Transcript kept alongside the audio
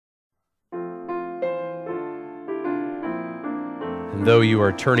And though you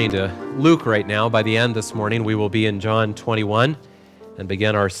are turning to Luke right now, by the end this morning, we will be in John 21 and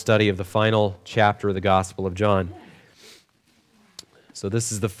begin our study of the final chapter of the Gospel of John. So this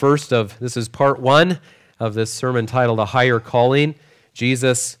is part one of this sermon titled A Higher Calling.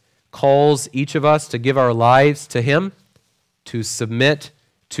 Jesus calls each of us to give our lives to Him, to submit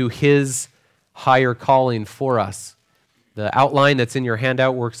to His higher calling for us. The outline that's in your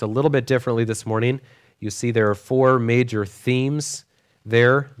handout works a little bit differently this morning. You see there are four major themes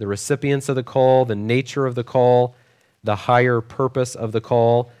there: the recipients of the call, the nature of the call, the higher purpose of the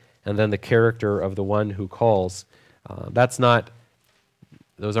call, and then the character of the one who calls. Those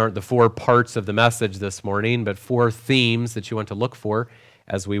aren't the four parts of the message this morning, but four themes that you want to look for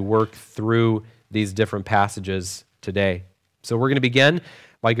as we work through these different passages today. So we're going to begin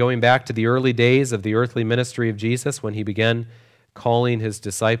by going back to the early days of the earthly ministry of Jesus when He began calling His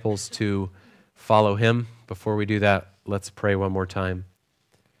disciples to follow Him. Before we do that, let's pray one more time.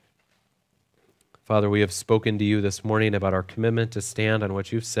 Father, we have spoken to You this morning about our commitment to stand on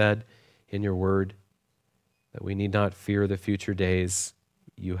what You've said in Your word, that we need not fear the future days.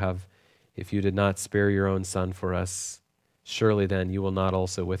 If You did not spare Your own Son for us, surely then You will not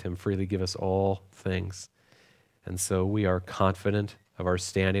also with Him freely give us all things. And so we are confident of our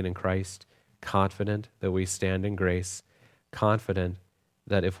standing in Christ, confident that we stand in grace, confident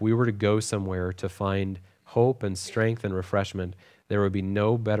that if we were to go somewhere to find hope and strength and refreshment, there would be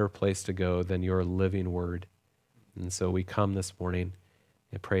no better place to go than Your living word. And so we come this morning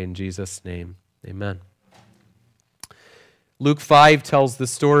and pray in Jesus' name. Amen. Luke 5 tells the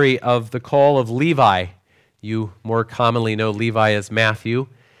story of the call of Levi. You more commonly know Levi as Matthew.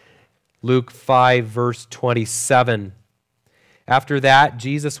 Luke 5, verse 27. After that,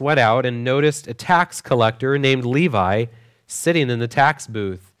 Jesus went out and noticed a tax collector named Levi sitting in the tax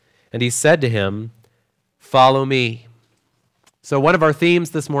booth. And He said to him, "Follow me." So one of our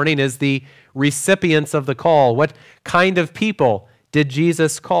themes this morning is the recipients of the call. What kind of people did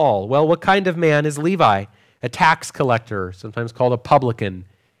Jesus call? Well, what kind of man is Levi? A tax collector, sometimes called a publican.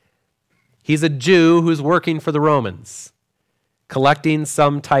 He's a Jew who's working for the Romans, collecting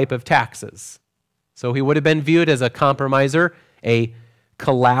some type of taxes. So he would have been viewed as a compromiser, a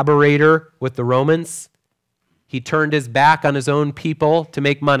collaborator with the Romans. He turned his back on his own people to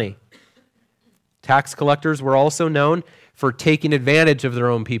make money. Tax collectors were also known for taking advantage of their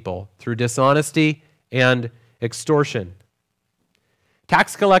own people through dishonesty and extortion.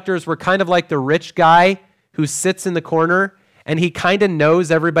 Tax collectors were kind of like the rich guy who sits in the corner and he kind of knows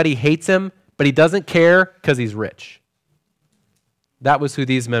everybody hates him, but he doesn't care because he's rich. That was who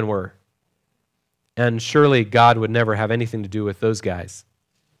these men were. And surely God would never have anything to do with those guys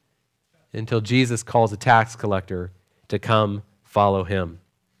until Jesus calls a tax collector to come follow Him.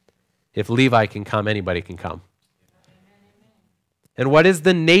 If Levi can come, anybody can come. And what is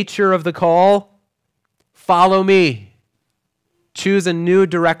the nature of the call? Follow me. Choose a new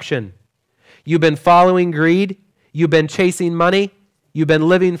direction. You've been following greed. You've been chasing money. You've been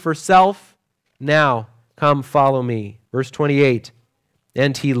living for self. Now, come follow me. Verse 28,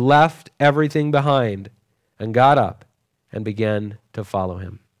 and he left everything behind and got up and began to follow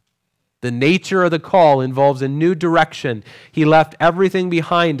Him. The nature of the call involves a new direction. He left everything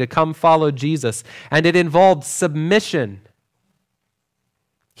behind to come follow Jesus, and it involved submission.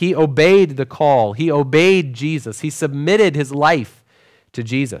 He obeyed the call. He obeyed Jesus. He submitted his life to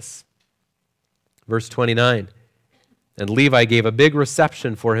Jesus. Verse 29, and Levi gave a big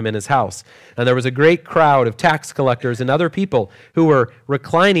reception for him in his house, and there was a great crowd of tax collectors and other people who were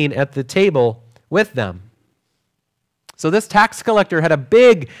reclining at the table with them. So this tax collector had a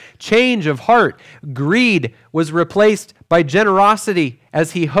big change of heart. Greed was replaced by generosity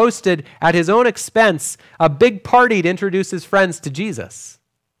as he hosted at his own expense a big party to introduce his friends to Jesus.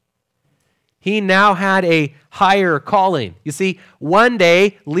 He now had a higher calling. You see, one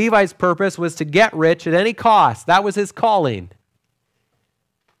day, Levi's purpose was to get rich at any cost. That was his calling.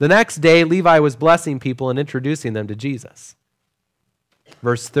 The next day, Levi was blessing people and introducing them to Jesus.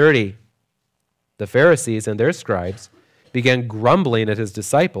 Verse 30, the Pharisees and their scribes began grumbling at his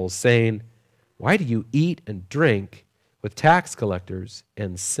disciples, saying, "Why do you eat and drink with tax collectors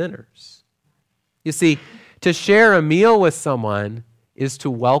and sinners?" You see, to share a meal with someone is to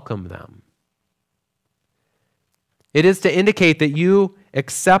welcome them. It is to indicate that you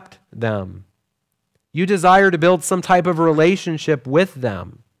accept them. You desire to build some type of relationship with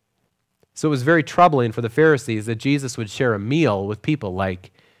them. So it was very troubling for the Pharisees that Jesus would share a meal with people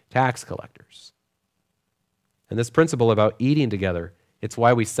like tax collectors. And this principle about eating together, it's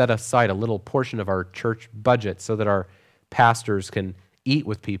why we set aside a little portion of our church budget so that our pastors can eat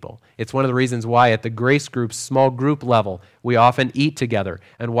with people. It's one of the reasons why at the Grace Group, small group level, we often eat together,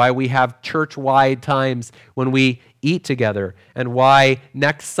 and why we have church-wide times when we eat together, and why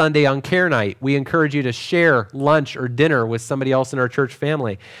next Sunday on Care Night, we encourage you to share lunch or dinner with somebody else in our church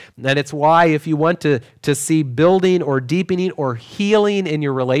family. And it's why if you want to see building or deepening or healing in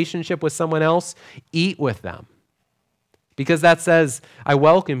your relationship with someone else, eat with them. Because that says, I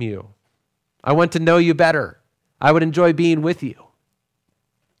welcome you. I want to know you better. I would enjoy being with you.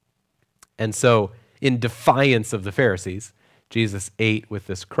 And so, in defiance of the Pharisees, Jesus ate with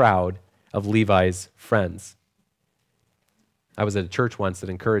this crowd of Levi's friends. I was at a church once that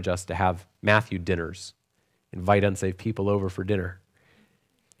encouraged us to have Matthew dinners, invite unsaved people over for dinner.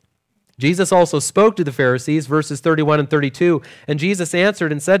 Jesus also spoke to the Pharisees, verses 31 and 32, and Jesus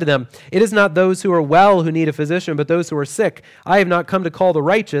answered and said to them, "It is not those who are well who need a physician, but those who are sick. I have not come to call the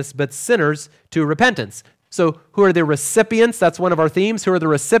righteous, but sinners to repentance." So who are the recipients? That's one of our themes. Who are the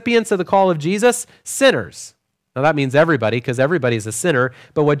recipients of the call of Jesus? Sinners. Now that means everybody, because everybody is a sinner.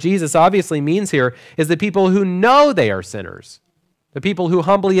 But what Jesus obviously means here is the people who know they are sinners. The people who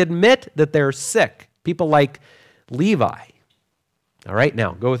humbly admit that they're sick. People like Levi. All right,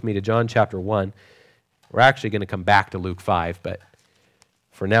 now go with me to John chapter 1. We're actually going to come back to Luke 5, but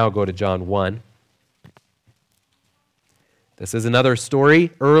for now go to John 1. This is another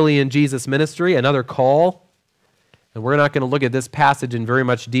story early in Jesus' ministry, another call. And we're not going to look at this passage in very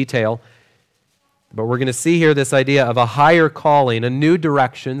much detail, but we're going to see here this idea of a higher calling, a new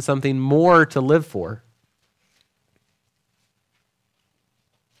direction, something more to live for.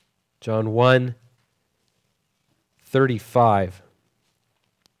 John 1:35.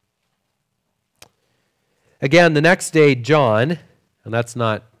 Again, the next day, John, and that's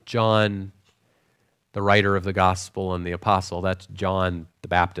not John, the writer of the gospel and the apostle, that's John the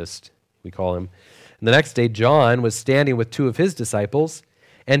Baptist, we call him. And the next day, John was standing with two of his disciples,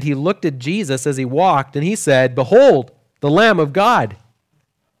 and he looked at Jesus as he walked, and he said, "Behold, the Lamb of God."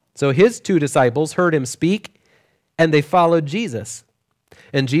 So his two disciples heard him speak, and they followed Jesus.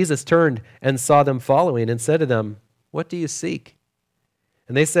 And Jesus turned and saw them following and said to them, "What do you seek?"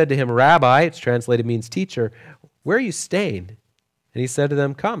 And they said to him, "Rabbi," it's translated means teacher, "where are you staying?" And he said to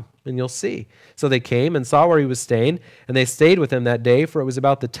them, "Come, and you'll see." So they came and saw where he was staying, and they stayed with him that day, for it was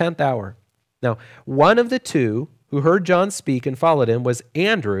about the 10th hour. Now, one of the two who heard John speak and followed him was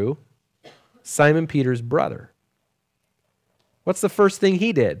Andrew, Simon Peter's brother. What's the first thing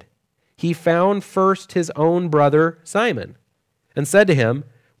he did? He found first his own brother Simon and said to him,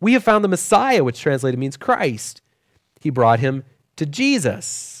 "We have found the Messiah," which translated means Christ. He brought him to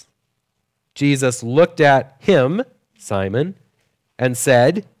Jesus. Jesus looked at him, Simon, and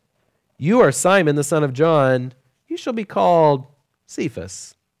said, "You are Simon, the son of John. You shall be called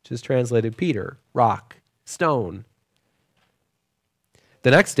Cephas," which is translated Peter, rock, stone.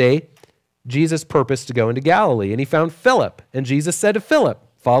 The next day, Jesus purposed to go into Galilee, and he found Philip. And Jesus said to Philip,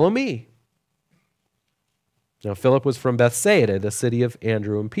 "Follow me." Now, Philip was from Bethsaida, the city of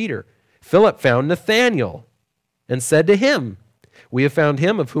Andrew and Peter. Philip found Nathanael and said to him, "We have found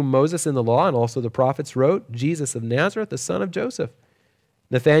him of whom Moses in the law and also the prophets wrote, Jesus of Nazareth, the son of Joseph."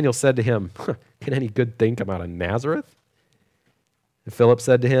 Nathanael said to him, "Can any good thing come out of Nazareth?" And Philip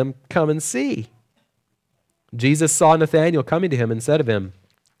said to him, "Come and see." Jesus saw Nathanael coming to him and said of him,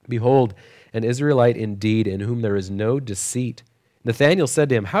 "Behold, an Israelite indeed, in whom there is no deceit." Nathanael said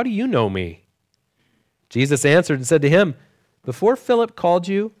to him, "How do you know me?" Jesus answered and said to him, "Before Philip called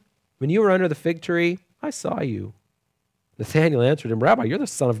you, when you were under the fig tree, I saw you." Nathanael answered him, "Rabbi, you're the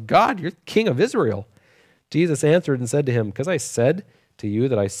Son of God. You're the King of Israel." Jesus answered and said to him, "Because I said to you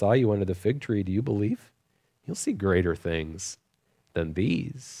that I saw you under the fig tree, do you believe? You'll see greater things than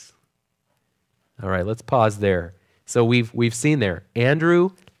these." All right, let's pause there. So we've seen there Andrew,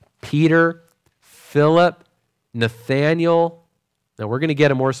 Peter, Philip, Nathanael. Now we're going to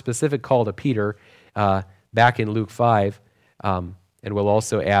get a more specific call to Peter back in Luke 5, and we'll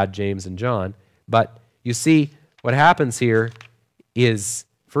also add James and John. But you see, what happens here is,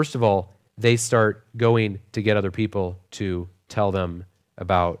 first of all, they start going to get other people to tell them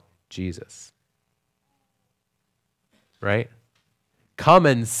about Jesus. Right? Come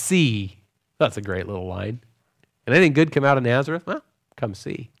and see. That's a great little line. And anything good come out of Nazareth? Well, come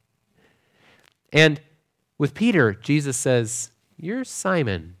see. And with Peter, Jesus says, "You're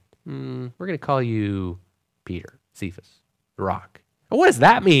Simon. We're going to call you Peter, Cephas, the rock." And what does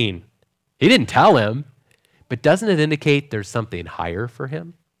that mean? He didn't tell him, but doesn't it indicate there's something higher for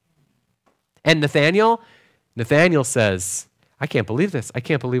him? And Nathanael says, "I can't believe this. I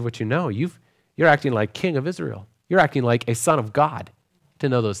can't believe what you know. You're acting like King of Israel. You're acting like a son of God to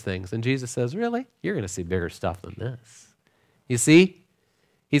know those things." And Jesus says, "Really? You're going to see bigger stuff than this." You see,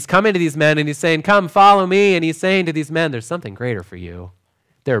 He's coming to these men and he's saying, come, follow me. And he's saying to these men, there's something greater for you.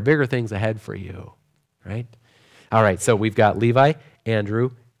 There are bigger things ahead for you, right? All right, so we've got Levi,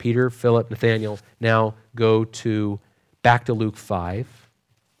 Andrew, Peter, Philip, Nathanael. Now go back to Luke 5.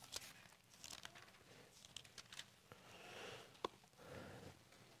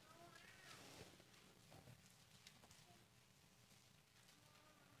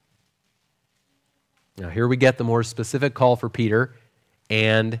 Now here we get the more specific call for Peter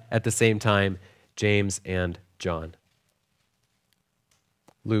and at the same time, James and John.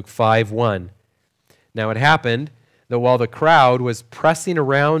 Luke 5:1. Now it happened that while the crowd was pressing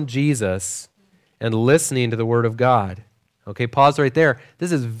around Jesus and listening to the word of God. Okay, pause right there.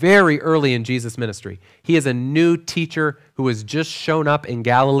 This is very early in Jesus' ministry. He is a new teacher who has just shown up in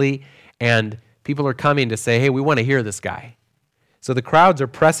Galilee, and people are coming to say, hey, we want to hear this guy. So the crowds are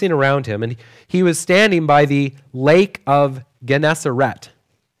pressing around him, and he was standing by the lake of Gennesaret,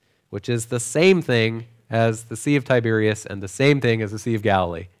 which is the same thing as the Sea of Tiberias and the same thing as the Sea of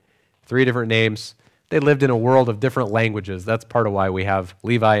Galilee. 3 different names. They lived in a world of different languages. That's part of why we have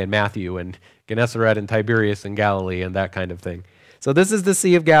Levi and Matthew and Gennesaret and Tiberias and Galilee and that kind of thing. So this is the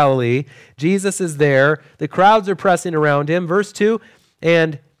Sea of Galilee. Jesus is there. The crowds are pressing around him. Verse 2,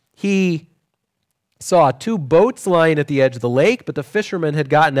 and he saw 2 boats lying at the edge of the lake, but the fishermen had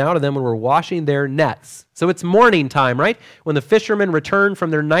gotten out of them and were washing their nets. So it's morning time, right? When the fishermen return from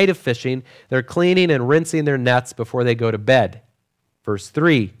their night of fishing, they're cleaning and rinsing their nets before they go to bed. Verse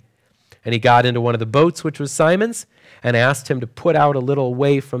 3, and he got into one of the boats, which was Simon's, and asked him to put out a little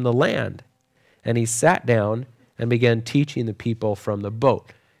way from the land. And he sat down and began teaching the people from the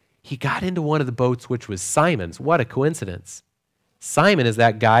boat. He got into one of the boats, which was Simon's. What a coincidence. Simon is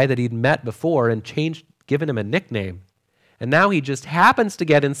that guy that he'd met before and given him a nickname. And now he just happens to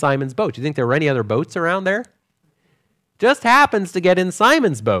get in Simon's boat. Do you think there were any other boats around there? Just happens to get in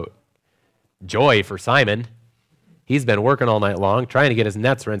Simon's boat. Joy for Simon. He's been working all night long, trying to get his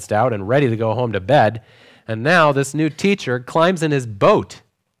nets rinsed out and ready to go home to bed. And now this new teacher climbs in his boat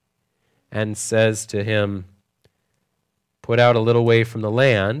and says to him, put out a little way from the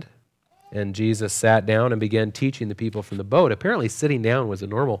land. And Jesus sat down and began teaching the people from the boat. Apparently sitting down was the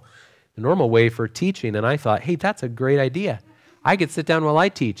normal way for teaching. And I thought, hey, that's a great idea. I could sit down while I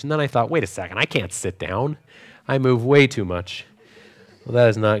teach. And then I thought, wait a second, I can't sit down. I move way too much. Well, that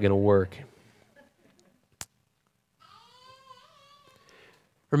is not going to work.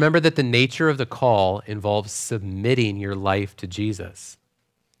 Remember that the nature of the call involves submitting your life to Jesus.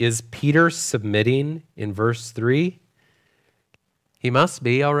 Is Peter submitting in verse 3? He must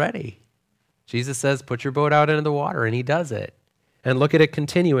be already. Jesus says, put your boat out into the water, and he does it. And look at it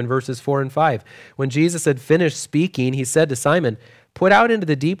continue in verses 4 and 5. When Jesus had finished speaking, he said to Simon, put out into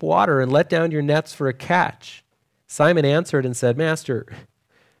the deep water and let down your nets for a catch. Simon answered and said, Master,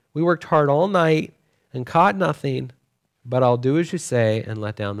 we worked hard all night and caught nothing, but I'll do as you say and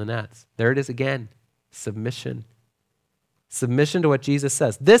let down the nets. There it is again, submission. Submission to what Jesus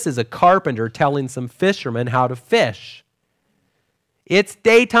says. This is a carpenter telling some fishermen how to fish. It's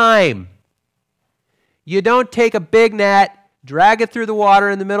daytime. You don't take a big net, drag it through the water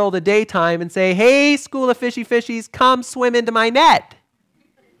in the middle of the daytime and say, hey, school of fishy fishies, come swim into my net.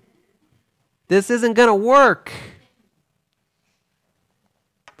 This isn't going to work.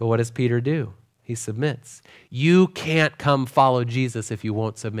 But what does Peter do? He submits. You can't come follow Jesus if you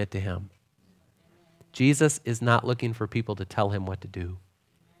won't submit to him. Jesus is not looking for people to tell him what to do.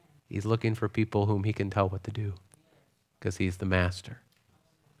 He's looking for people whom he can tell what to do because he's the master.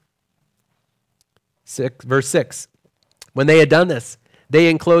 Verse 6, when they had done this, they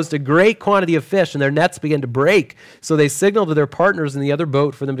enclosed a great quantity of fish, and their nets began to break. So they signaled to their partners in the other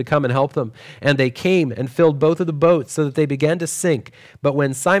boat for them to come and help them. And they came and filled both of the boats so that they began to sink. But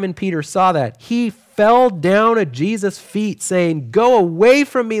when Simon Peter saw that, he fell down at Jesus' feet, saying, go away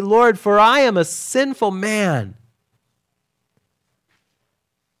from me, Lord, for I am a sinful man.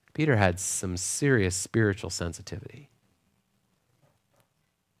 Peter had some serious spiritual sensitivity.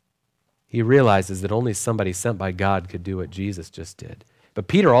 He realizes that only somebody sent by God could do what Jesus just did. But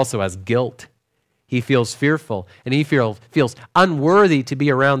Peter also has guilt. He feels fearful, and he feels unworthy to be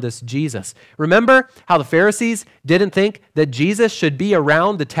around this Jesus. Remember how the Pharisees didn't think that Jesus should be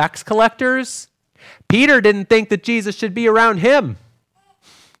around the tax collectors? Peter didn't think that Jesus should be around him.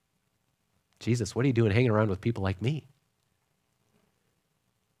 Jesus, what are you doing hanging around with people like me?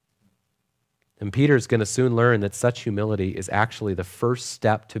 And Peter's going to soon learn that such humility is actually the first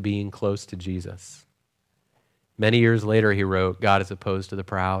step to being close to Jesus. Many years later, he wrote, God is opposed to the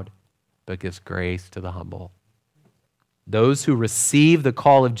proud, but gives grace to the humble. Those who receive the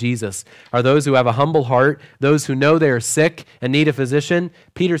call of Jesus are those who have a humble heart, those who know they are sick and need a physician.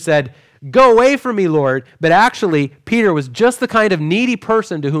 Peter said, "Go away from me, Lord." But actually, Peter was just the kind of needy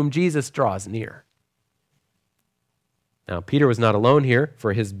person to whom Jesus draws near. Now, Peter was not alone here,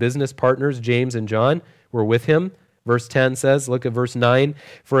 for his business partners, James and John, were with him. Verse 10 says, look at verse 9,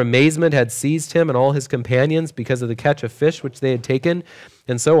 "For amazement had seized him and all his companions because of the catch of fish which they had taken.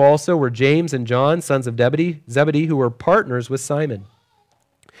 And so also were James and John, sons of Zebedee, who were partners with Simon.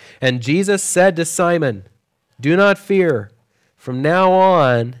 And Jesus said to Simon, 'Do not fear. From now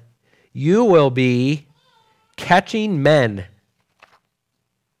on, you will be catching men.'"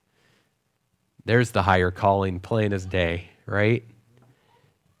 There's the higher calling, plain as day, right?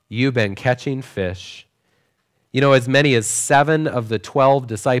 You've been catching fish. You know, as many as 7 of the 12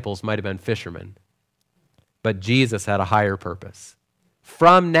 disciples might have been fishermen. But Jesus had a higher purpose.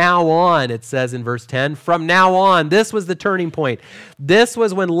 From now on, it says in verse 10, from now on, this was the turning point. This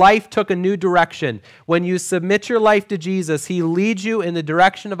was when life took a new direction. When you submit your life to Jesus, he leads you in the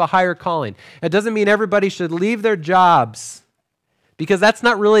direction of a higher calling. It doesn't mean everybody should leave their jobs, because that's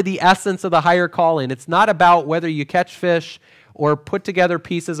not really the essence of the higher calling. It's not about whether you catch fish or put together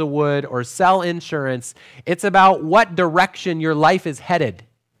pieces of wood or sell insurance. It's about what direction your life is headed.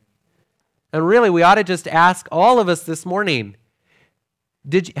 And really, we ought to just ask all of us this morning,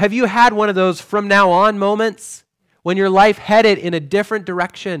 have you had one of those from now on moments when your life headed in a different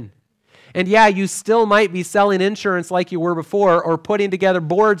direction? And yeah, you still might be selling insurance like you were before or putting together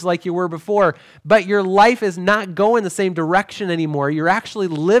boards like you were before, but your life is not going the same direction anymore. You're actually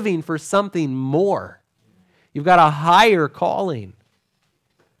living for something more. You've got a higher calling.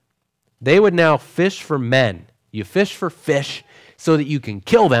 They would now fish for men. You fish for fish so that you can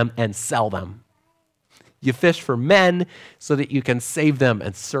kill them and sell them. You fish for men so that you can save them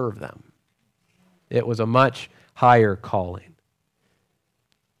and serve them. It was a much higher calling.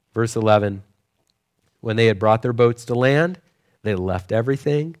 Verse 11, "When they had brought their boats to land, they left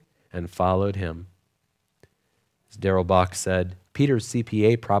everything and followed him." As Darrell Bock said, Peter's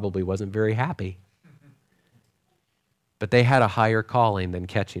CPA probably wasn't very happy. But they had a higher calling than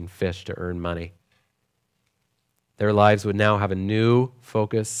catching fish to earn money. Their lives would now have a new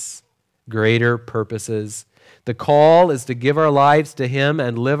focus, greater purposes. The call is to give our lives to him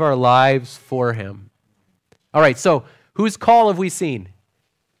and live our lives for him. All right, so whose call have we seen?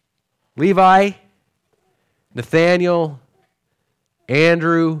 Levi, Nathaniel,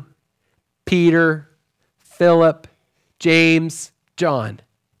 Andrew, Peter, Philip, James, John.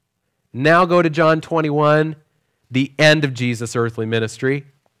 Now go to John 21. The end of Jesus' earthly ministry,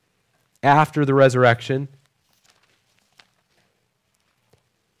 after the resurrection.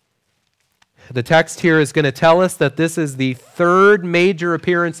 The text here is going to tell us that this is the third major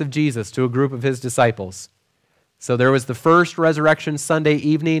appearance of Jesus to a group of his disciples. So there was the first resurrection Sunday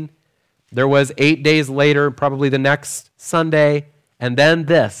evening. There was 8 days later, probably the next Sunday, and then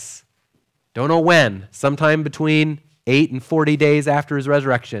this. Don't know when, sometime between 8 and 40 days after his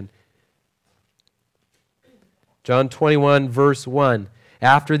resurrection. John 21, verse 1.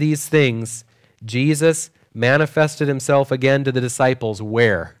 "After these things, Jesus manifested himself again to the disciples."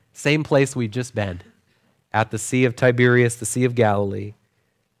 Where? Same place we've just been. At the Sea of Tiberias, the Sea of Galilee.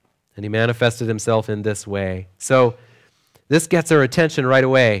 And he manifested himself in this way. So this gets our attention right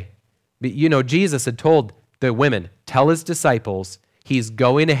away. You know, Jesus had told the women, tell his disciples, he's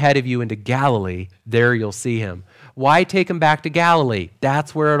going ahead of you into Galilee. There you'll see him. Why take him back to Galilee?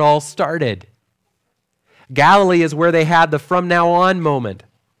 That's where it all started. Galilee is where they had the from now on moment.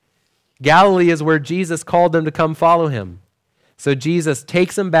 Galilee is where Jesus called them to come follow him. So Jesus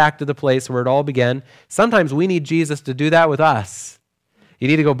takes them back to the place where it all began. Sometimes we need Jesus to do that with us. You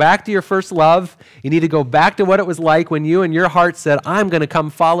need to go back to your first love. You need to go back to what it was like when you and your heart said, I'm going to come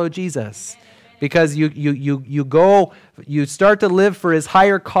follow Jesus. Because you start to live for his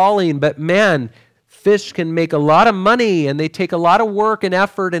higher calling, but man, fish can make a lot of money and they take a lot of work and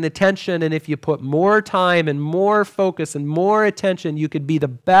effort and attention, and if you put more time and more focus and more attention, you could be the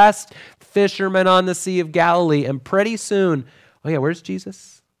best fisherman on the Sea of Galilee, and pretty soon, oh yeah, where's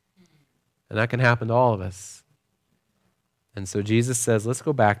Jesus? And that can happen to all of us. And so Jesus says, let's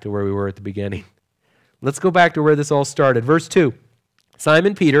go back to where we were at the beginning. Let's go back to where this all started. Verse 2.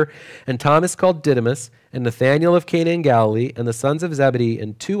 Simon Peter and Thomas called Didymus and Nathanael of Cana in Galilee and the sons of Zebedee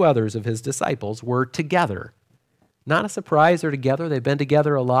and 2 others of his disciples were together. Not a surprise, they're together. They've been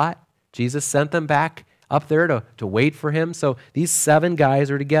together a lot. Jesus sent them back up there to wait for him. So these 7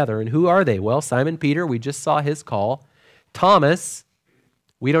 guys are together. And who are they? Well, Simon Peter, we just saw his call. Thomas,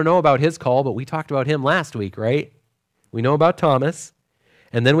 we don't know about his call, but we talked about him last week, right? We know about Thomas.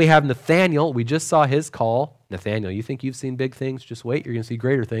 And then we have Nathanael. We just saw his call. Nathanael, you think you've seen big things? Just wait, you're going to see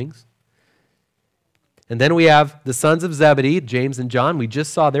greater things. And then we have the sons of Zebedee, James and John. We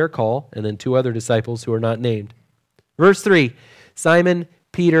just saw their call, and then two other disciples who are not named. Verse 3, Simon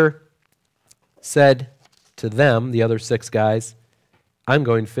Peter said to them, the other 6 guys, I'm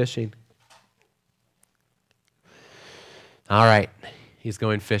going fishing. All right, he's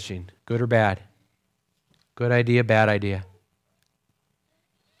going fishing. Good or bad? Good idea, bad idea?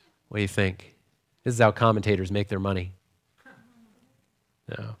 What do you think? This is how commentators make their money.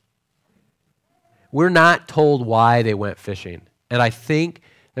 No. We're not told why they went fishing. And I think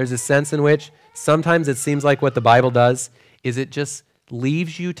there's a sense in which sometimes it seems like what the Bible does is it just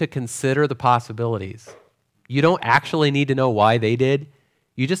leaves you to consider the possibilities. You don't actually need to know why they did.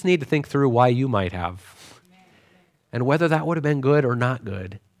 You just need to think through why you might have. And whether that would have been good or not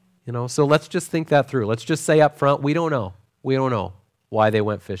good. So let's just think that through. Let's just say up front, we don't know. We don't know why they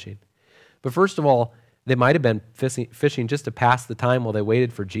went fishing. But first of all, they might have been fishing just to pass the time while they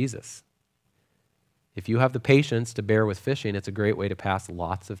waited for Jesus. If you have the patience to bear with fishing, it's a great way to pass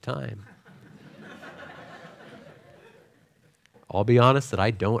lots of time. I'll be honest that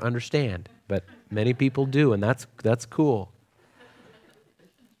I don't understand, but many people do, and that's cool.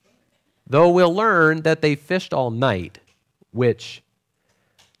 Though we'll learn that they fished all night, which,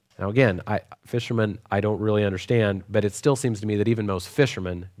 now again, fishermen, I don't really understand, but it still seems to me that even most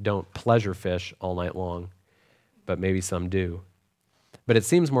fishermen don't pleasure fish all night long, but maybe some do. But it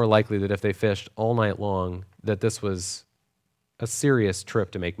seems more likely that if they fished all night long, that this was a serious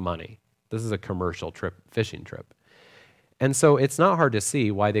trip to make money. This is a commercial trip, fishing trip. And so it's not hard to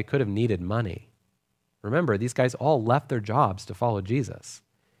see why they could have needed money. Remember, these guys all left their jobs to follow Jesus.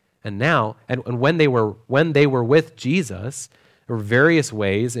 And now, and when they were with Jesus, there were various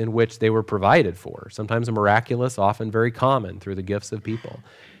ways in which they were provided for, sometimes miraculous, often very common through the gifts of people.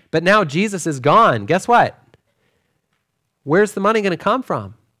 But now Jesus is gone. Guess what? Where's the money going to come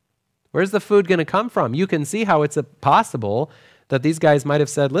from? Where's the food going to come from? You can see how it's possible that these guys might have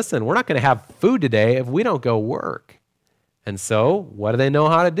said, listen, we're not going to have food today if we don't go work. And so what do they know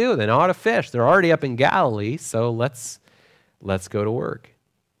how to do? They know how to fish. They're already up in Galilee, so let's go to work.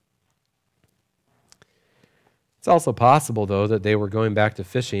 It's also possible, though, that they were going back to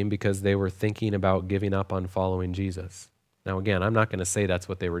fishing because they were thinking about giving up on following Jesus. Now, again, I'm not going to say that's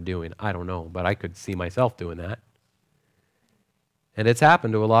what they were doing. I don't know, but I could see myself doing that. And it's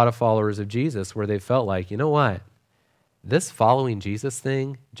happened to a lot of followers of Jesus where they felt like, you know what? This following Jesus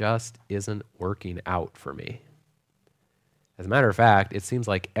thing just isn't working out for me. As a matter of fact, it seems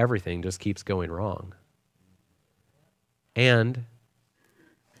like everything just keeps going wrong. And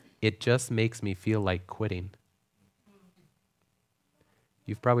it just makes me feel like quitting.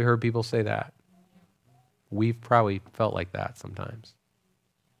 You've probably heard people say that. We've probably felt like that sometimes.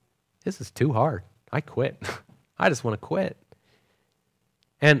 This is too hard. I quit. I just want to quit.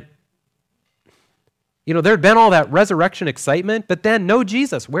 And, there had been all that resurrection excitement, but then no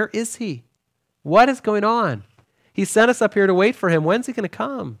Jesus. Where is he? What is going on? He sent us up here to wait for him. When's he going to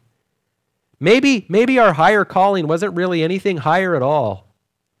come? Maybe our higher calling wasn't really anything higher at all.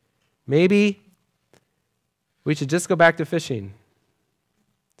 Maybe we should just go back to fishing.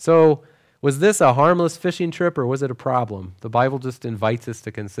 So was this a harmless fishing trip or was it a problem? The Bible just invites us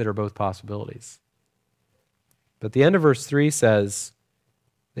to consider both possibilities. But the end of verse 3 says,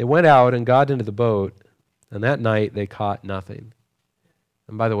 they went out and got into the boat, and that night they caught nothing.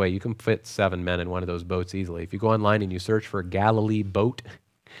 And by the way, you can fit 7 men in one of those boats easily. If you go online and you search for Galilee boat,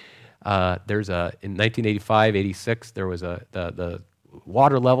 in 1985, 86, there was the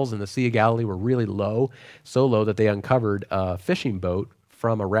water levels in the Sea of Galilee were really low, so low that they uncovered a fishing boat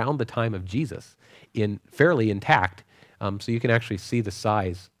from around the time of Jesus, fairly intact, so you can actually see the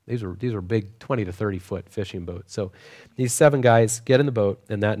size. These are big 20 to 30 foot fishing boats. So these 7 guys get in the boat,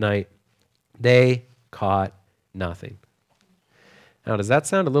 and that night they caught nothing. Now, does that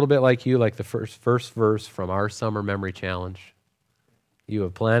sound a little bit like you, like the first verse from our summer memory challenge? You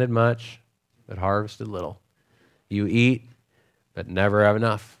have planted much, but harvested little. You eat, but never have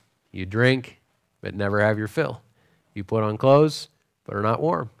enough. You drink, but never have your fill. You put on clothes, but are not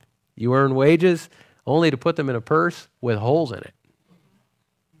warm. You earn wages only to put them in a purse with holes in it.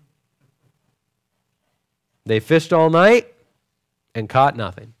 They fished all night and caught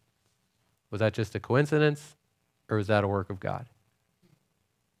nothing. Was that just a coincidence, or was that a work of God?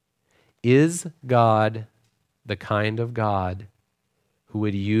 Is God the kind of God who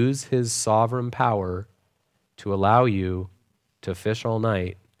would use his sovereign power to allow you to fish all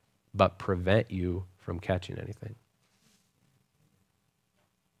night but prevent you from catching anything?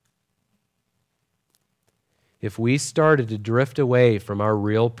 If we started to drift away from our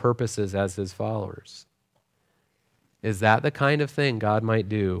real purposes as his followers, Is that the kind of thing God might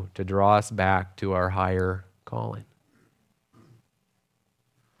do to draw us back to our higher calling?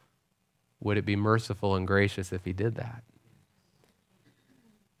 Would it be merciful and gracious if he did that?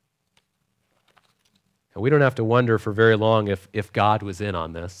 And we don't have to wonder for very long if God was in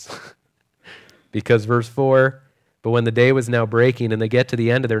on this. Because verse 4, but when the day was now breaking and they get to the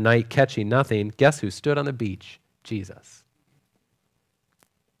end of their night catching nothing, guess who stood on the beach? Jesus.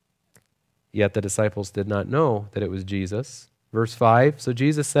 Yet the disciples did not know that it was Jesus. Verse 5, so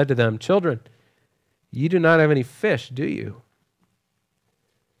Jesus said to them, children, you do not have any fish, do you?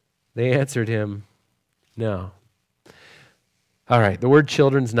 They answered him, no. All right, the word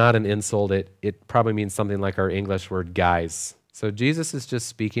children's not an insult. It probably means something like our English word guys. So Jesus is just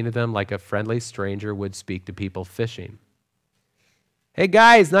speaking to them like a friendly stranger would speak to people fishing. Hey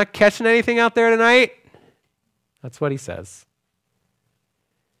guys, not catching anything out there tonight? That's what he says.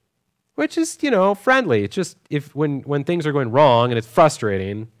 Which is, friendly. It's just when things are going wrong and it's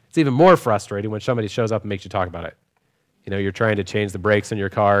frustrating, it's even more frustrating when somebody shows up and makes you talk about it. You're trying to change the brakes in your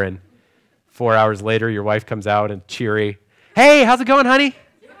car and 4 hours later your wife comes out and cheery, hey, how's it going, honey?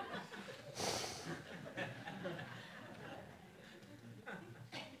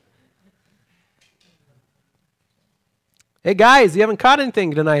 Hey guys, you haven't caught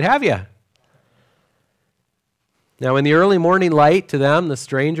anything tonight, have you? Now in the early morning light, to them, the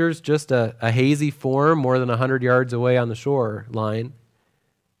stranger's just a hazy form more than 100 yards away on the shoreline.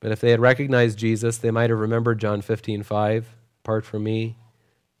 But if they had recognized Jesus, they might have remembered John 15:5. Apart from me,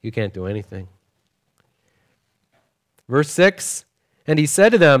 you can't do anything. Verse 6, and he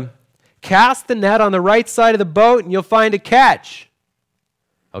said to them, cast the net on the right side of the boat and you'll find a catch.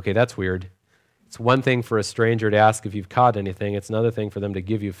 Okay, that's weird. It's one thing for a stranger to ask if you've caught anything. It's another thing for them to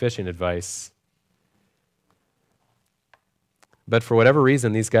give you fishing advice. But for whatever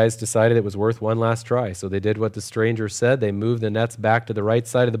reason, these guys decided it was worth one last try. So they did what the stranger said. They moved the nets back to the right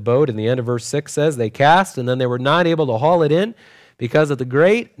side of the boat. And the end of verse 6 says they cast, and then they were not able to haul it in because of the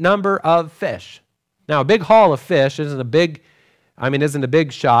great number of fish. Now, a big haul of fish isn't a big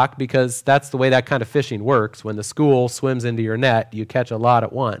shock, because that's the way that kind of fishing works. When the school swims into your net, you catch a lot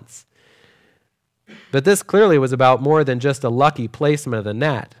at once. But this clearly was about more than just a lucky placement of the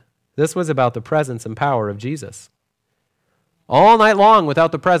net. This was about the presence and power of Jesus. All night long,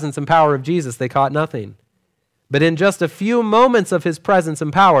 without the presence and power of Jesus, they caught nothing. But in just a few moments of his presence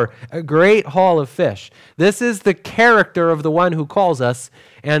and power, a great haul of fish. This is the character of the one who calls us,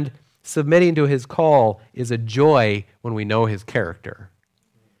 and submitting to his call is a joy when we know his character.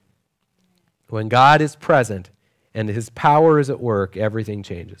 When God is present and his power is at work, everything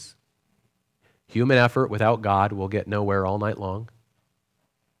changes. Human effort without God will get nowhere all night long.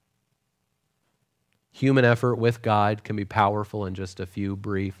 Human effort with God can be powerful in just a few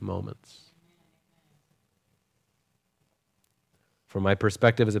brief moments. From my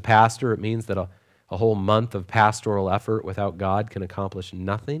perspective as a pastor, it means that a whole month of pastoral effort without God can accomplish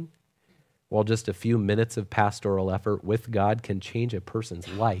nothing, while just a few minutes of pastoral effort with God can change a person's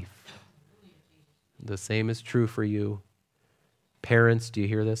life. The same is true for you. Parents, do you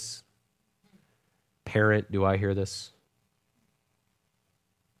hear this? Parent, do I hear this?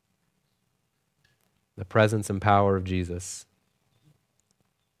 The presence and power of Jesus.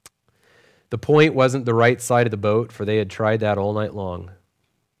 The point wasn't the right side of the boat, for they had tried that all night long.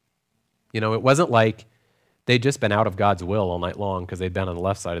 It wasn't like they'd just been out of God's will all night long because they'd been on the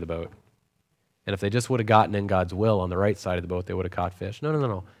left side of the boat. And if they just would have gotten in God's will on the right side of the boat, they would have caught fish.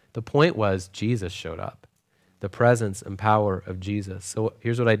 No. The point was Jesus showed up. The presence and power of Jesus. So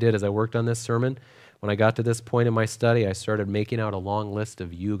here's what I did as I worked on this sermon. When I got to this point in my study, I started making out a long list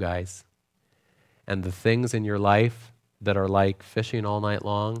of you guys and the things in your life that are like fishing all night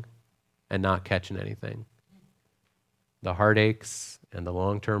long and not catching anything. The heartaches and the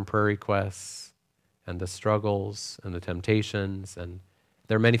long-term prayer requests and the struggles and the temptations, and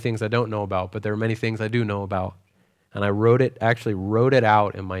there are many things I don't know about, but there are many things I do know about. And I wrote it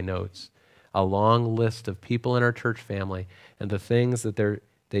out in my notes, a long list of people in our church family and the things that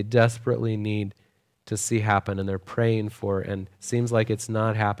they desperately need to see happen and they're praying for, and seems like it's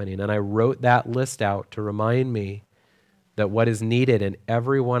not happening. And I wrote that list out to remind me that what is needed in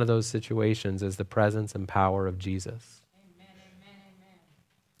every one of those situations is the presence and power of Jesus. Amen, amen,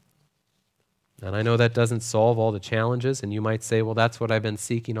 amen. And I know that doesn't solve all the challenges, and you might say, well, that's what I've been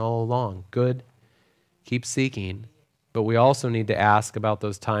seeking all along. Good. Keep seeking. But we also need to ask about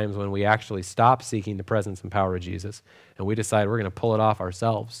those times when we actually stop seeking the presence and power of Jesus, and we decide we're going to pull it off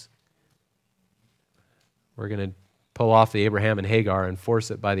ourselves. We're going to pull off the Abraham and Hagar and force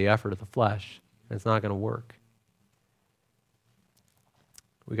it by the effort of the flesh. It's not going to work.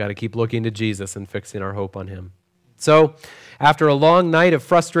 We got to keep looking to Jesus and fixing our hope on him. So, after a long night of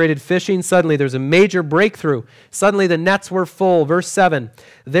frustrated fishing, suddenly there's a major breakthrough. Suddenly the nets were full. Verse 7,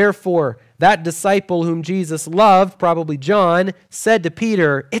 therefore, that disciple whom Jesus loved, probably John, said to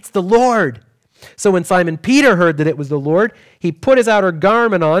Peter, it's the Lord. So when Simon Peter heard that it was the Lord, he put his outer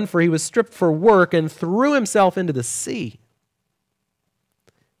garment on, for he was stripped for work, and threw himself into the sea.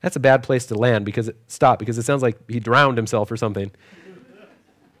 That's a bad place to land because it sounds like he drowned himself or something.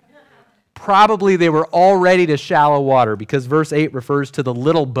 Probably they were already to shallow water because verse 8 refers to the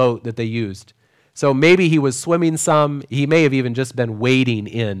little boat that they used. So maybe he was swimming some. He may have even just been wading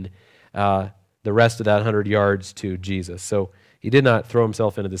in the rest of that 100 yards to Jesus. So he did not throw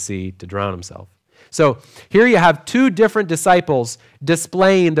himself into the sea to drown himself. So here you have two different disciples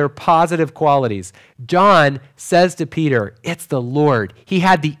displaying their positive qualities. John says to Peter, it's the Lord. He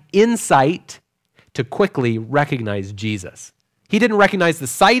had the insight to quickly recognize Jesus. He didn't recognize the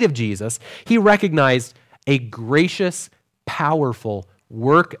sight of Jesus. He recognized a gracious, powerful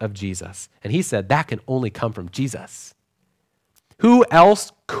work of Jesus. And he said that can only come from Jesus. Who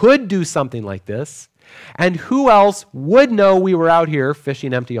else could do something like this? And who else would know we were out here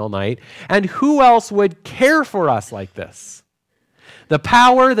fishing empty all night? And who else would care for us like this? The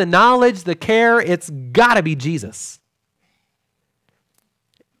power, the knowledge, the care, it's got to be Jesus.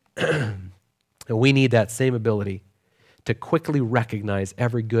 And we need that same ability to quickly recognize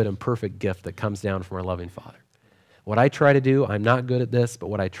every good and perfect gift that comes down from our loving Father. What I try to do, I'm not good at this, but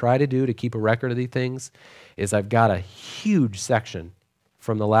what I try to do to keep a record of these things is I've got a huge section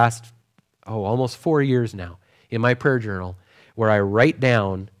from the last, almost 4 years now in my prayer journal where I write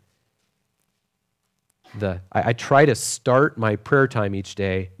down I try to start my prayer time each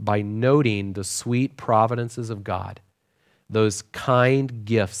day by noting the sweet providences of God, those kind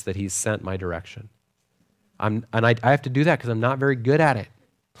gifts that He's sent my direction. I have to do that because I'm not very good at it.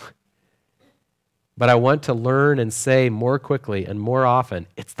 But I want to learn and say more quickly and more often,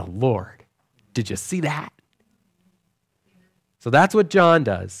 it's the Lord. Did you see that? So that's what John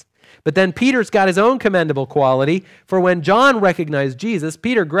does. But then Peter's got his own commendable quality, for when John recognized Jesus,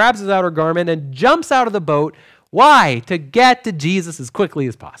 Peter grabs his outer garment and jumps out of the boat. Why? To get to Jesus as quickly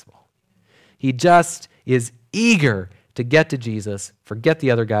as possible. He just is eager to get to Jesus. Forget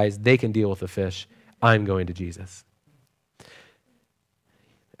the other guys. They can deal with the fish. I'm going to Jesus.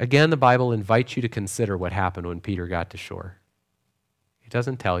 Again, the Bible invites you to consider what happened when Peter got to shore. It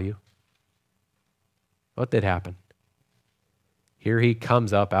doesn't tell you. What did happen? Here he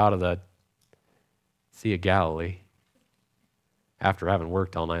comes up out of the Sea of Galilee after having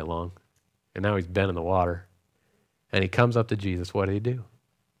worked all night long. And now he's been in the water. And he comes up to Jesus. What did he do?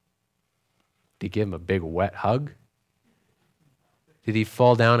 Did he give him a big wet hug? Did he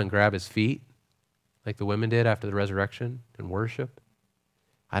fall down and grab his feet like the women did after the resurrection and worship?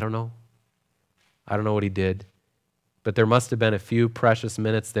 I don't know. I don't know what he did. But there must have been a few precious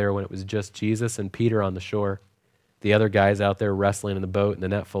minutes there when it was just Jesus and Peter on the shore. The other guys out there wrestling in the boat and the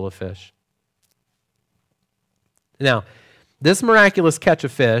net full of fish. Now, this miraculous catch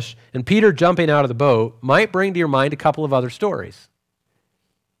of fish and Peter jumping out of the boat might bring to your mind a couple of other stories.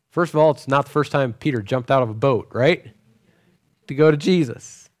 First of all, it's not the first time Peter jumped out of a boat, right? To go to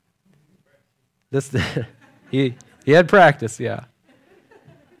Jesus. He had practice, yeah.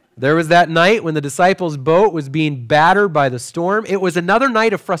 There was that night when the disciples' boat was being battered by the storm. It was another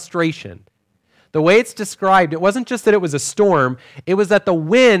night of frustration. The way it's described, it wasn't just that it was a storm, it was that the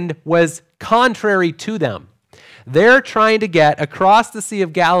wind was contrary to them. They're trying to get across the Sea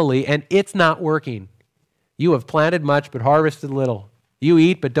of Galilee, and it's not working. You have planted much, but harvested little. You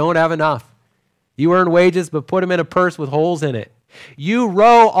eat, but don't have enough. You earn wages, but put them in a purse with holes in it. You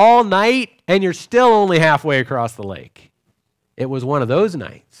row all night, and you're still only halfway across the lake. It was one of those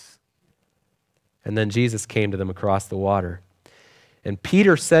nights. And then Jesus came to them across the water. And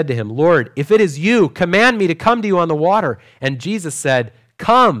Peter said to him, Lord, if it is you, command me to come to you on the water. And Jesus said,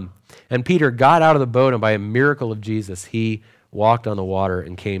 come. And Peter got out of the boat, and by a miracle of Jesus, he walked on the water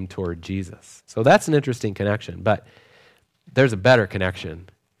and came toward Jesus. So that's an interesting connection. But there's a better connection.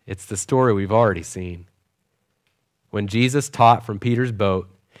 It's the story we've already seen. When Jesus taught from Peter's boat,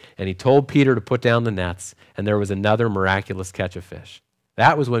 and he told Peter to put down the nets, and there was another miraculous catch of fish.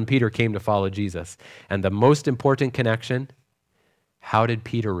 That was when Peter came to follow Jesus. And the most important connection, how did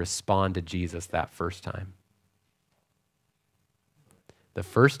Peter respond to Jesus that first time? The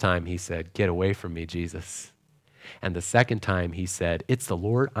first time he said, get away from me, Jesus. And the second time he said, it's the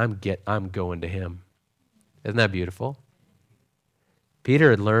Lord, I'm going to him. Isn't that beautiful?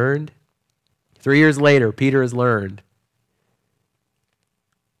 Peter had learned. 3 years later, Peter has learned.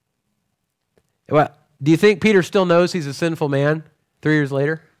 Well, do you think Peter still knows he's a sinful man 3 years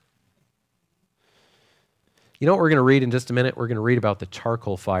later? You know what we're going to read in just a minute? We're going to read about the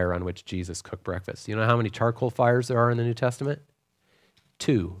charcoal fire on which Jesus cooked breakfast. You know how many charcoal fires there are in the New Testament?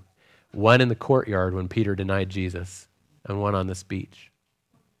 2. One in the courtyard when Peter denied Jesus, and one on this beach.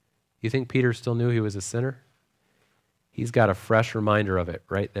 You think Peter still knew he was a sinner? He's got a fresh reminder of it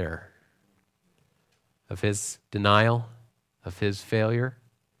right there, of his denial, of his failure.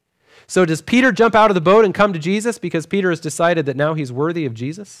 So does Peter jump out of the boat and come to Jesus because Peter has decided that now he's worthy of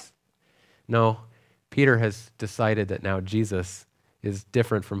Jesus? No, Peter has decided that now Jesus is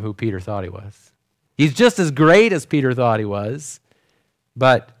different from who Peter thought he was. He's just as great as Peter thought he was,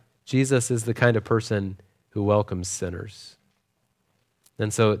 but Jesus is the kind of person who welcomes sinners.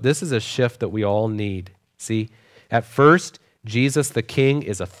 And so this is a shift that we all need. See, at first, Jesus the King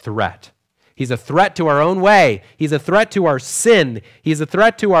is a threat. He's a threat to our own way. He's a threat to our sin. He's a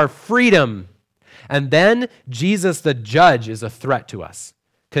threat to our freedom. And then Jesus the Judge is a threat to us,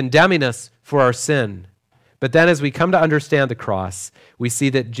 condemning us for our sin. But then as we come to understand the cross, we see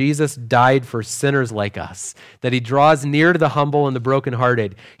that Jesus died for sinners like us, that he draws near to the humble and the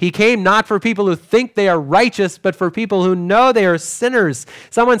brokenhearted. He came not for people who think they are righteous, but for people who know they are sinners.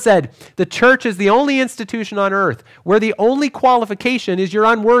 Someone said, the church is the only institution on earth where the only qualification is your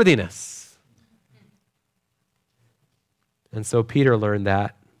unworthiness. And so Peter learned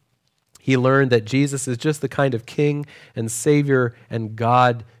that. He learned that Jesus is just the kind of king and savior and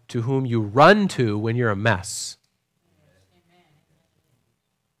God to whom you run to when you're a mess.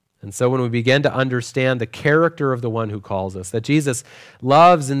 And so when we begin to understand the character of the one who calls us, that Jesus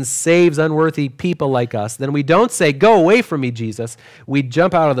loves and saves unworthy people like us, then we don't say, go away from me, Jesus. We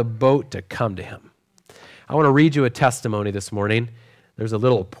jump out of the boat to come to him. I want to read you a testimony this morning. There's a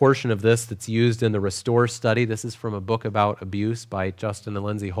little portion of this that's used in the Restore study. This is from a book about abuse by Justin and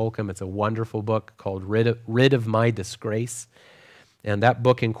Lindsay Holcomb. It's a wonderful book called Rid of My Disgrace. And that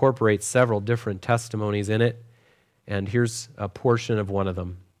book incorporates several different testimonies in it. And here's a portion of one of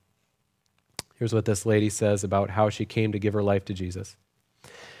them. Here's what this lady says about how she came to give her life to Jesus.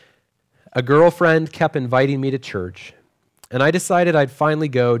 A girlfriend kept inviting me to church, and I decided I'd finally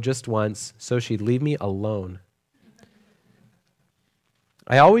go just once so she'd leave me alone.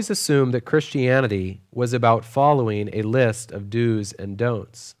 I always assumed that Christianity was about following a list of do's and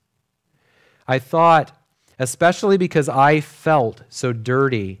don'ts. I thought, especially because I felt so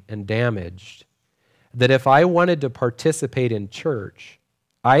dirty and damaged, that if I wanted to participate in church,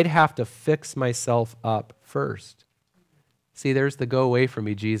 I'd have to fix myself up first. See, there's the go away from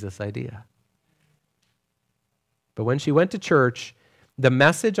me, Jesus idea. But when she went to church, the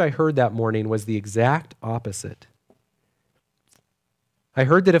message I heard that morning was the exact opposite. I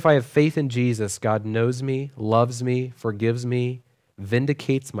heard that if I have faith in Jesus, God knows me, loves me, forgives me,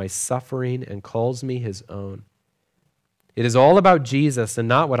 vindicates my suffering, and calls me his own. It is all about Jesus and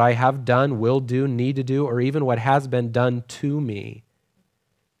not what I have done, will do, need to do, or even what has been done to me.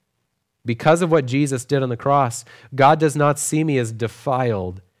 Because of what Jesus did on the cross, God does not see me as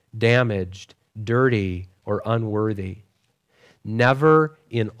defiled, damaged, dirty, or unworthy. Never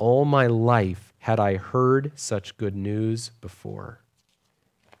in all my life had I heard such good news before.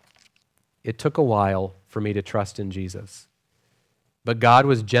 It took a while for me to trust in Jesus, but God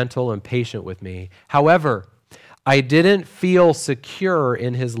was gentle and patient with me. However, I didn't feel secure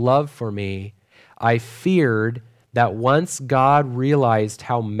in his love for me. I feared that once God realized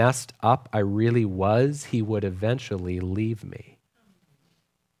how messed up I really was, he would eventually leave me.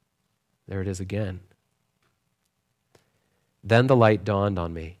 There it is again. Then the light dawned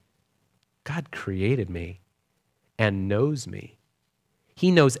on me. God created me and knows me. He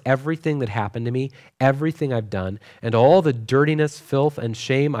knows everything that happened to me, everything I've done, and all the dirtiness, filth, and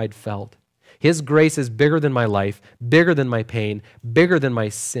shame I'd felt. His grace is bigger than my life, bigger than my pain, bigger than my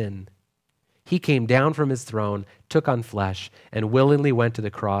sin. He came down from his throne, took on flesh, and willingly went to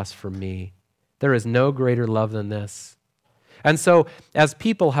the cross for me. There is no greater love than this. And so, as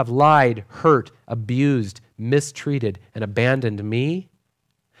people have lied, hurt, abused, mistreated, and abandoned me,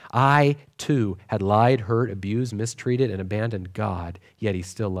 I, too, had lied, hurt, abused, mistreated, and abandoned God, yet he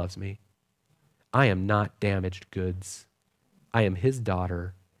still loves me. I am not damaged goods. I am his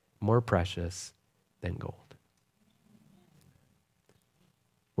daughter, more precious than gold.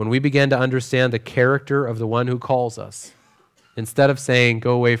 When we begin to understand the character of the one who calls us, instead of saying,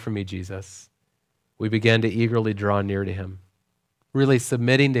 go away from me, Jesus, we begin to eagerly draw near to him. Really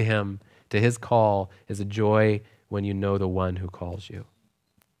submitting to him, to his call, is a joy when you know the one who calls you.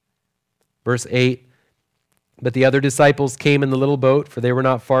 Verse 8, but the other disciples came in the little boat, for they were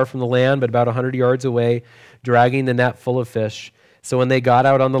not far from the land, but about 100 yards away, dragging the net full of fish. So when they got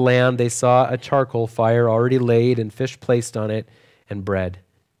out on the land, they saw a charcoal fire already laid and fish placed on it and bread.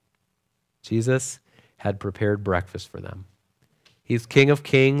 Jesus had prepared breakfast for them. He's King of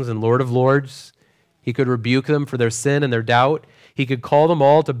kings and Lord of lords. He could rebuke them for their sin and their doubt. He could call them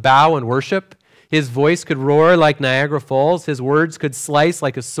all to bow and worship. His voice could roar like Niagara Falls. His words could slice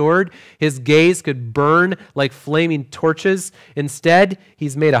like a sword. His gaze could burn like flaming torches. Instead,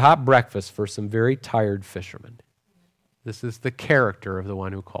 he's made a hot breakfast for some very tired fishermen. This is the character of the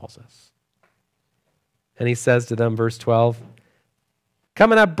one who calls us. And he says to them, verse 12,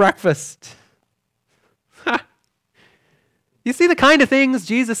 come and have breakfast. You see the kind of things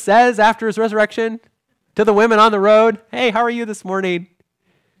Jesus says after his resurrection to the women on the road? Hey, how are you this morning?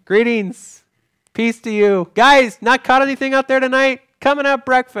 Greetings. Peace to you. Guys, not caught anything out there tonight? Come and have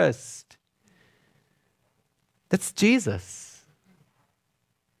breakfast. That's Jesus.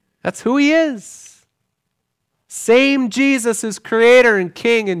 That's who he is. Same Jesus who's creator and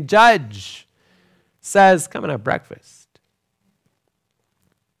king and judge says, come and have breakfast.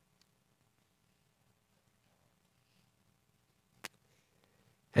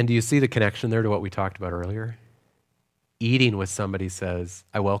 And do you see the connection there to what we talked about earlier? Eating with somebody says,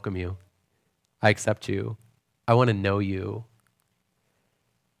 I welcome you. I accept you. I want to know you.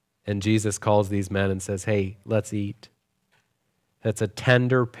 And Jesus calls these men and says, hey, let's eat. That's a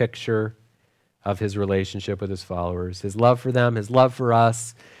tender picture of his relationship with his followers, his love for them, his love for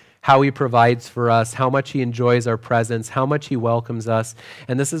us, how he provides for us, how much he enjoys our presence, how much he welcomes us.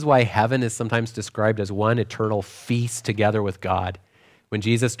 And this is why heaven is sometimes described as one eternal feast together with God. When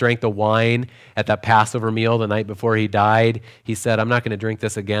Jesus drank the wine at that Passover meal the night before he died, he said, I'm not going to drink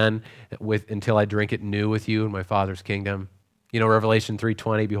this again until I drink it new with you in my Father's kingdom. You know, Revelation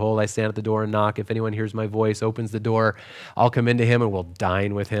 3:20, behold, I stand at the door and knock. If anyone hears my voice, opens the door, I'll come into him and will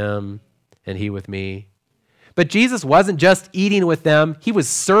dine with him and he with me. But Jesus wasn't just eating with them. He was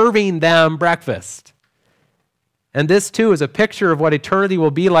serving them breakfast. And this, too, is a picture of what eternity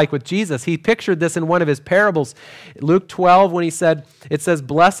will be like with Jesus. He pictured this in one of his parables. Luke 12, when he said, it says,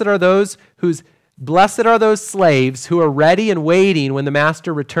 blessed are those slaves who are ready and waiting when the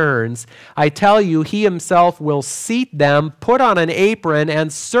master returns. I tell you, he himself will seat them, put on an apron,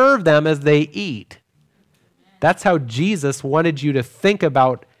 and serve them as they eat. That's how Jesus wanted you to think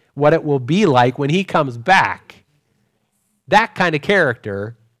about what it will be like when he comes back. That kind of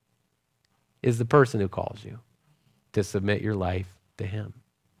character is the person who calls you to submit your life to him.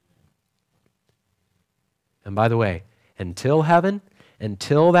 And by the way, until heaven,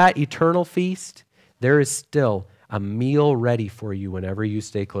 until that eternal feast, there is still a meal ready for you whenever you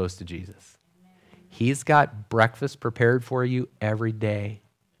stay close to Jesus. He's got breakfast prepared for you every day.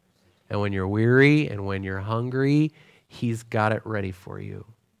 And when you're weary and when you're hungry, he's got it ready for you.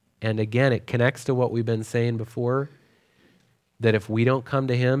 And again, it connects to what we've been saying before, that if we don't come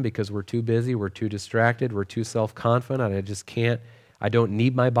to him because we're too busy, we're too distracted, we're too self-confident, I don't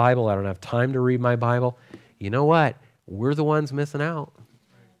need my Bible, I don't have time to read my Bible, you know what? We're the ones missing out.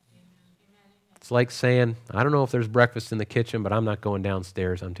 It's like saying, I don't know if there's breakfast in the kitchen, but I'm not going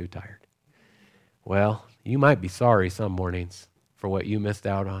downstairs, I'm too tired. Well, you might be sorry some mornings for what you missed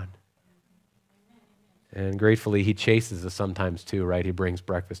out on. And gratefully, he chases us sometimes too, right? He brings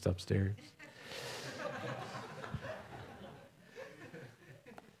breakfast upstairs.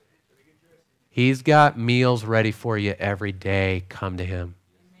 He's got meals ready for you every day. Come to him.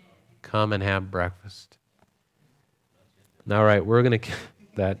 Come and have breakfast. All right, we're going to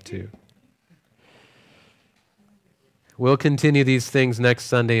that too. We'll continue these things next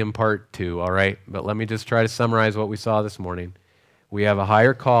Sunday in part 2, all right? But let me just try to summarize what we saw this morning. We have a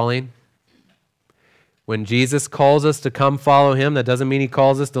higher calling. When Jesus calls us to come follow him, that doesn't mean he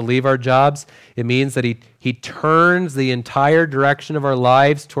calls us to leave our jobs. It means that he turns the entire direction of our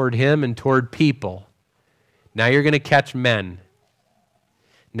lives toward him and toward people. Now you're going to catch men.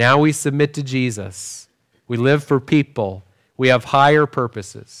 Now we submit to Jesus. We live for people. We have higher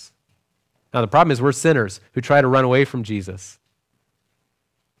purposes. Now the problem is we're sinners who try to run away from Jesus.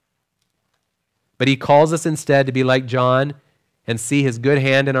 But he calls us instead to be like John and see his good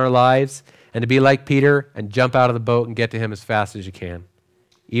hand in our lives, and to be like Peter and jump out of the boat and get to him as fast as you can,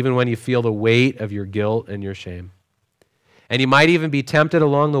 even when you feel the weight of your guilt and your shame. And you might even be tempted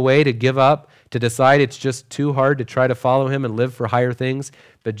along the way to give up, to decide it's just too hard to try to follow him and live for higher things,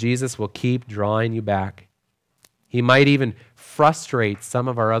 but Jesus will keep drawing you back. He might even frustrate some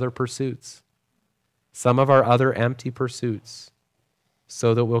of our other pursuits, some of our other empty pursuits,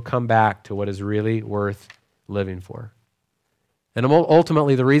 so that we'll come back to what is really worth living for. And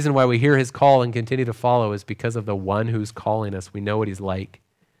ultimately, the reason why we hear his call and continue to follow is because of the one who's calling us. We know what he's like.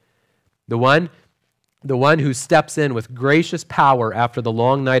 The one The one who steps in with gracious power after the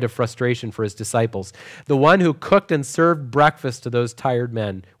long night of frustration for his disciples. The one who cooked and served breakfast to those tired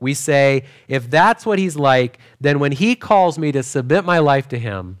men. We say, if that's what he's like, then when he calls me to submit my life to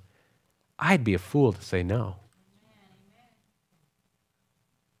him, I'd be a fool to say no.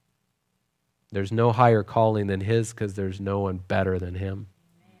 There's no higher calling than his because there's no one better than him.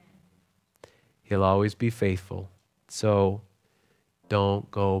 He'll always be faithful. So don't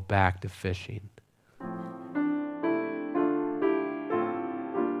go back to fishing.